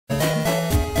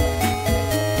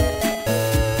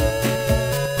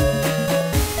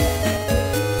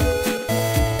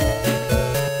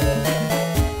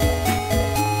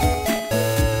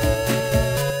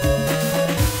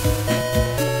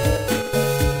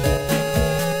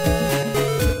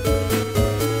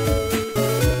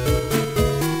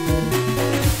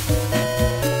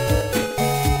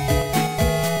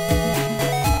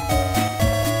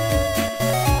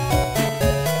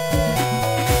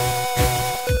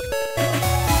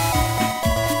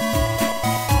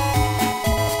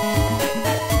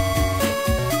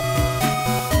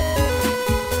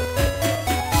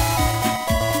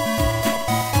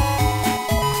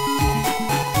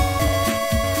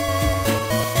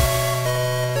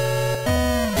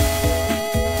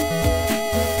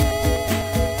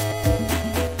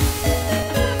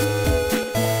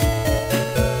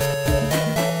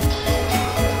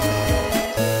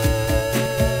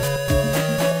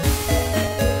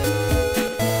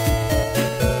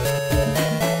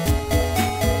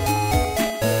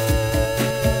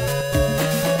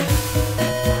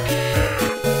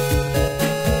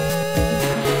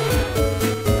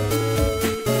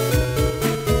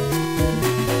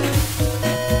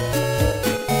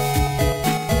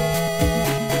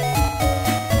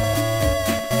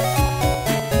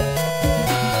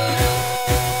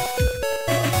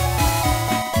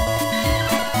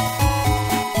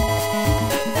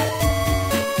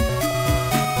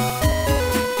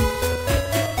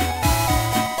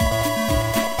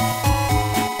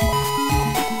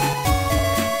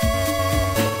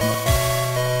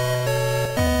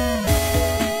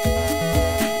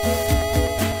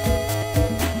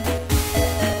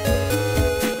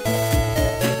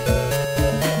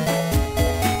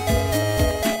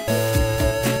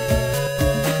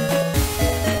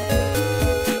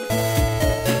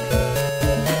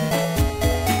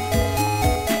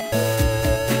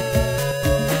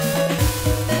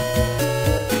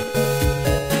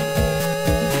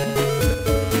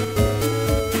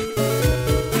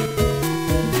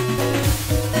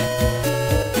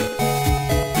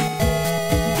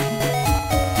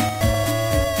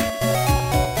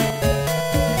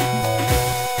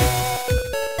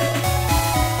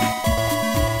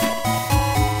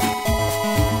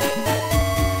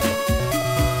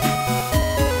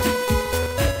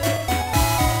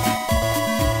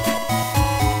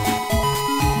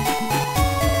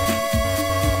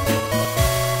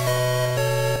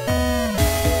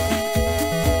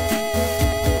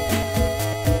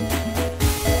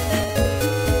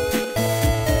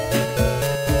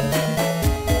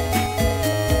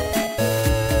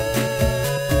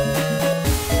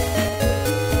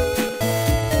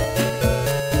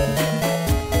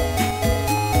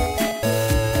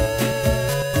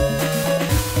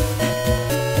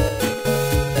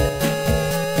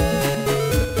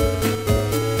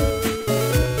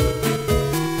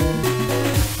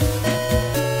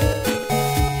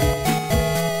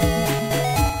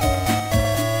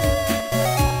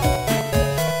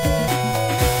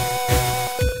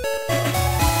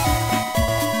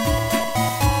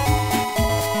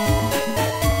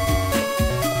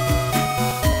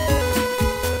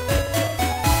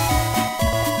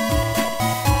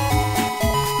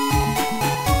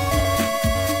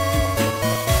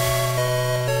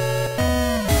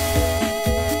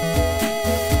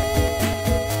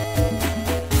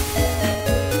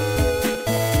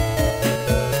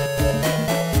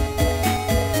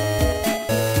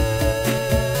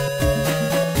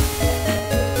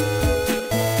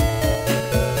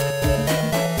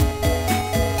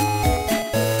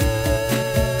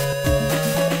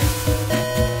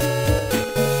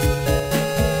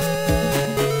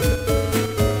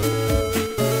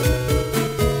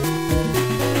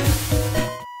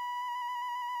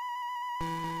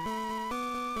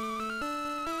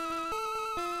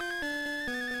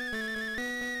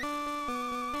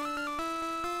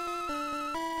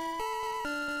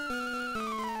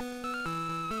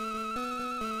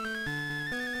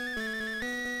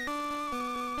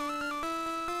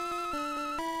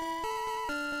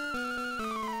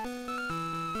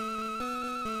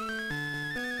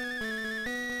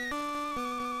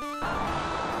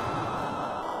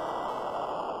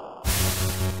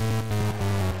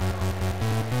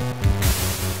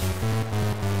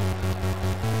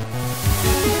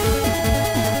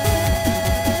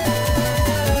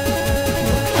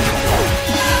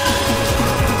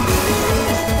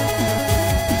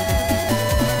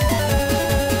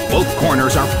Both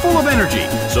corners are full of energy,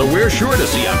 so we're sure to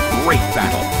see a great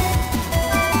battle.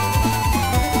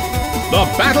 The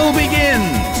battle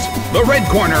begins! The red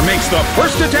corner makes the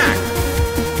first attack.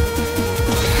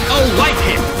 A light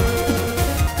hit!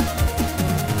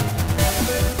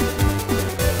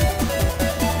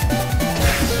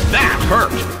 That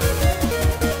hurt!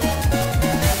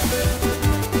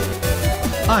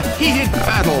 A heated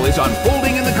battle is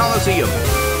unfolding in the Colosseum.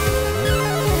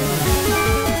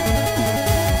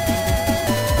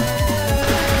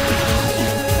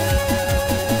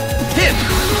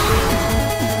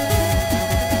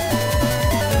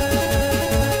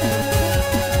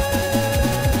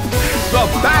 The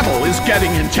battle is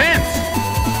getting intense!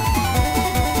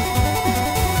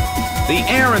 The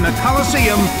air in the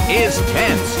Colosseum is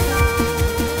tense.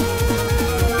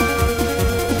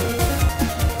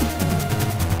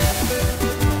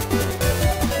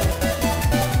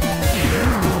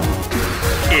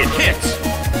 It hits!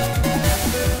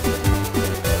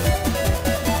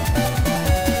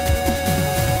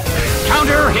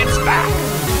 Counter hits back!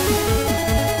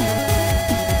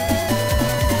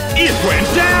 It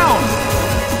went down!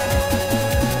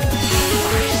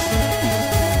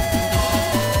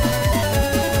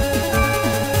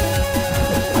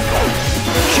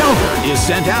 Shellder is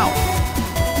sent out.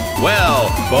 Well,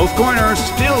 both corners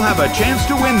still have a chance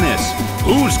to win this.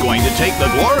 Who's going to take the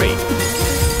glory?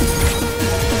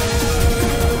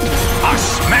 A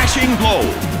smashing blow.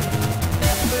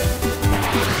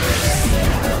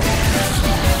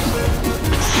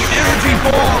 Energy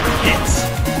ball hits.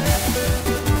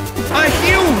 A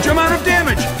huge amount of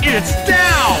damage. It's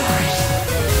down.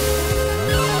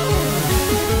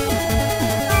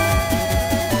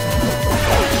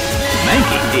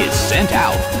 Mankey is sent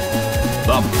out.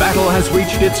 The battle has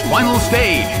reached its final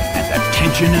stage, and the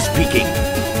tension is peaking.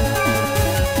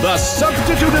 The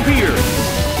substitute appears.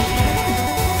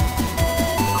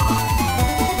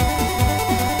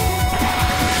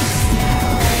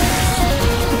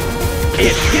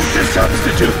 It hits the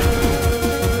substitute.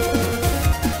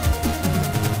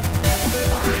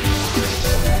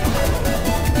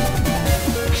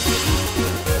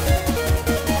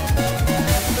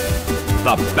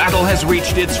 The battle has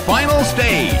reached its final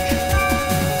stage.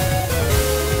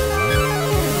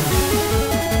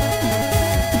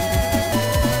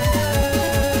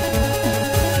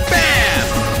 Bam!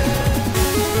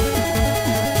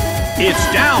 It's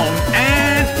down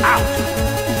and out.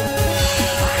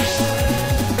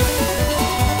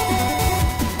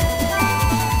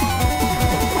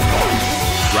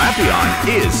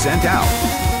 Drapion is sent out.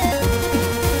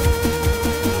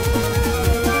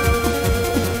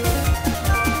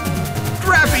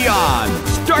 Drapion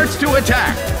starts to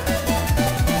attack.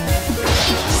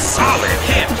 Solid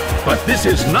hit, but this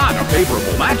is not a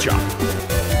favorable matchup.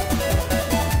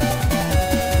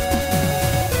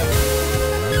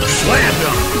 Slam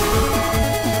dunk.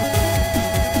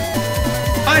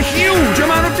 A huge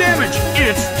amount of damage.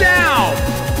 It's down.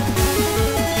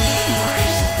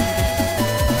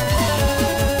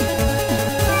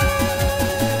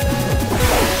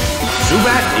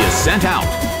 Zubat is sent out.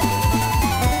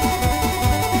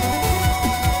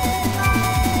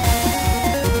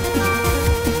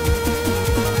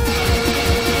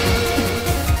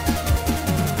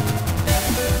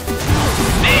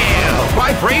 Nailed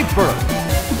by Brave Bird.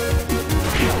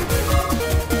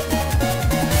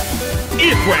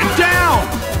 It went down.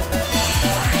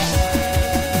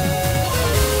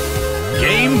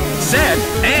 Game, set,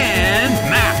 and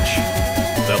match.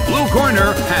 The blue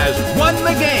corner has won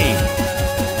the game.